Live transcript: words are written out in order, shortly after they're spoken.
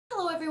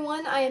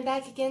everyone, I am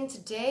back again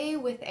today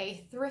with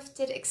a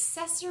thrifted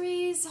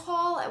accessories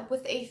haul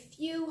with a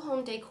few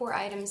home decor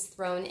items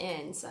thrown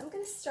in. So I'm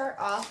going to start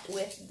off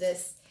with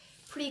this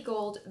pretty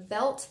gold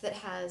belt that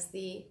has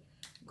the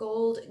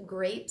gold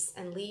grapes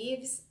and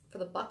leaves for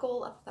the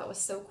buckle. I thought that was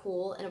so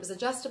cool, and it was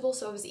adjustable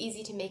so it was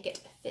easy to make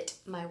it fit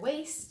my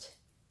waist.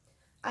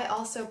 I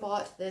also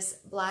bought this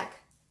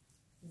black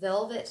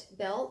velvet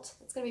belt.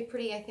 It's going to be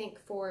pretty, I think,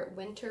 for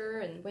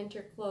winter and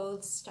winter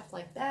clothes, stuff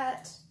like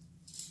that.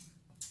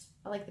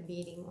 I like the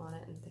beading on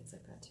it and things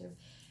like that too.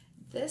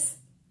 This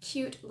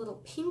cute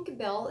little pink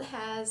belt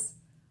has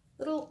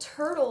little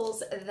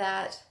turtles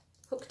that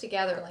hook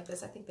together like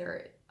this. I think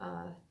they're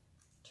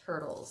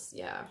turtles,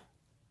 yeah.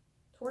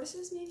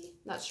 Tortoises maybe?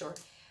 Not sure.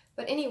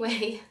 But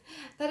anyway,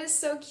 that is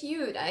so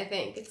cute, I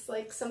think. It's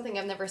like something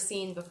I've never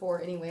seen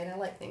before anyway, and I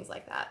like things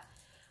like that.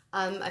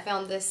 I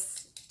found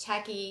this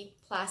tacky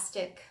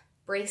plastic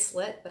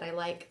bracelet, but I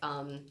like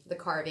the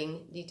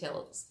carving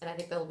details, and I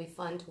think that'll be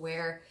fun to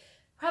wear.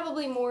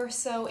 Probably more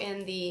so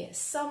in the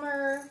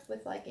summer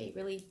with like a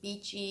really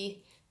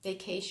beachy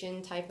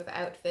vacation type of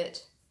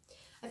outfit.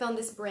 I found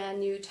this brand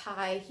new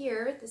tie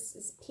here. This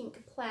is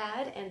pink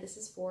plaid, and this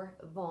is for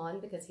Vaughn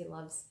because he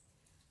loves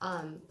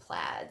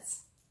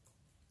plaids.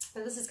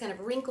 Now this is kind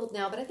of wrinkled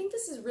now, but I think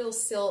this is real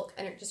silk,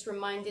 and it just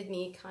reminded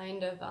me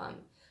kind of,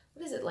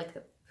 what is it, like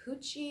the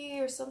Poochie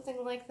or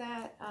something like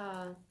that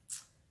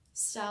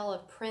style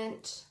of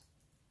print.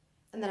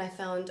 And then I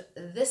found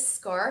this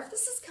scarf.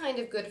 This is kind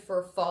of good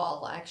for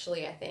fall,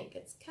 actually, I think.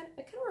 It kind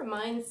of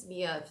reminds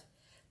me of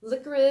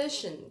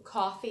licorice and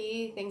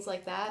coffee, things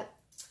like that.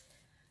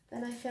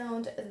 Then I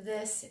found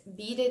this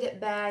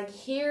beaded bag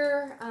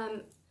here.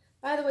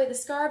 By the way, the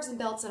scarves and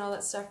belts and all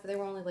that stuff, they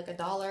were only like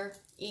 $1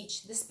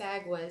 each. This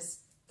bag was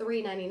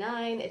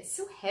 $3.99. It's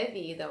so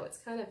heavy, though. It's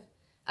kind of,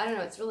 I don't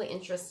know, it's really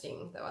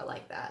interesting, though. I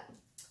like that.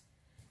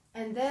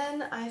 And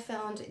then I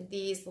found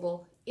these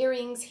little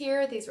earrings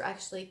here. These were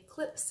actually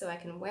clips, so I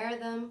can wear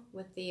them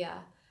with the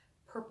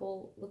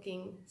purple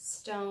looking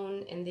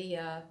stone in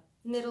the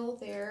middle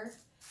there.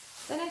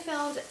 Then I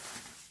found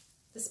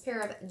this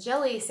pair of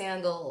jelly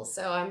sandals.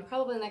 So I'm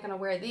probably not going to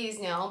wear these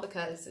now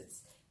because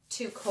it's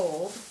too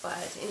cold,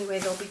 but anyway,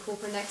 they'll be cool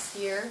for next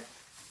year.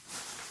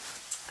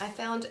 I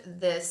found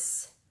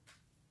this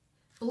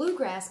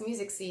bluegrass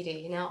music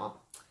CD. Now,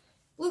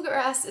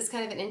 bluegrass is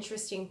kind of an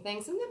interesting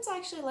thing. Sometimes I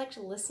actually like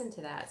to listen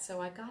to that.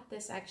 So I got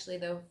this actually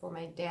though for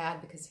my dad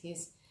because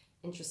he's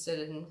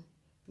interested in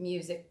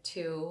music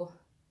too,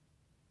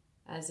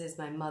 as is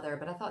my mother.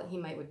 But I thought he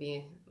would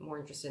be more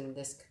interested in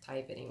this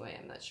type anyway.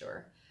 I'm not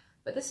sure.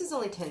 But this is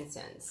only 10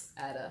 cents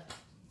at a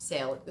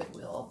sale at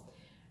Goodwill.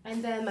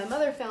 And then my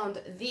mother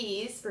found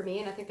these for me,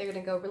 and I think they're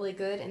going to go really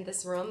good in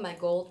this room, my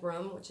gold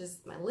room, which is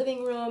my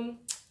living room.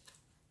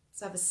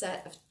 So I have a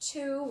set of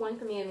two, one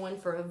for me and one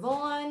for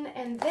Vaughn.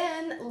 And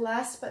then,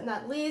 last but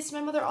not least,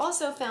 my mother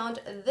also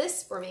found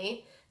this for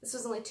me. This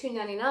was only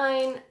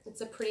 $2.99.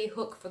 It's a pretty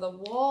hook for the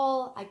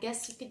wall. I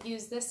guess you could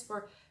use this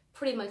for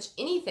pretty much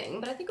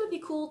anything, but I think it would be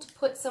cool to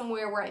put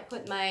somewhere where I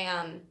put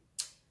my,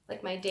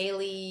 like my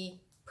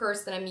daily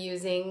purse that I'm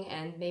using,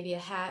 and maybe a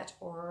hat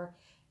or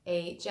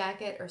a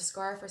jacket or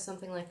scarf or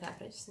something like that.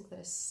 But I just think that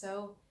is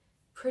so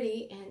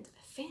pretty and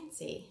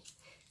fancy.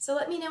 So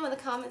let me know in the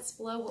comments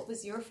below what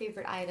was your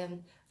favorite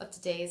item of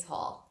today's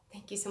haul.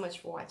 Thank you so much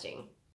for watching.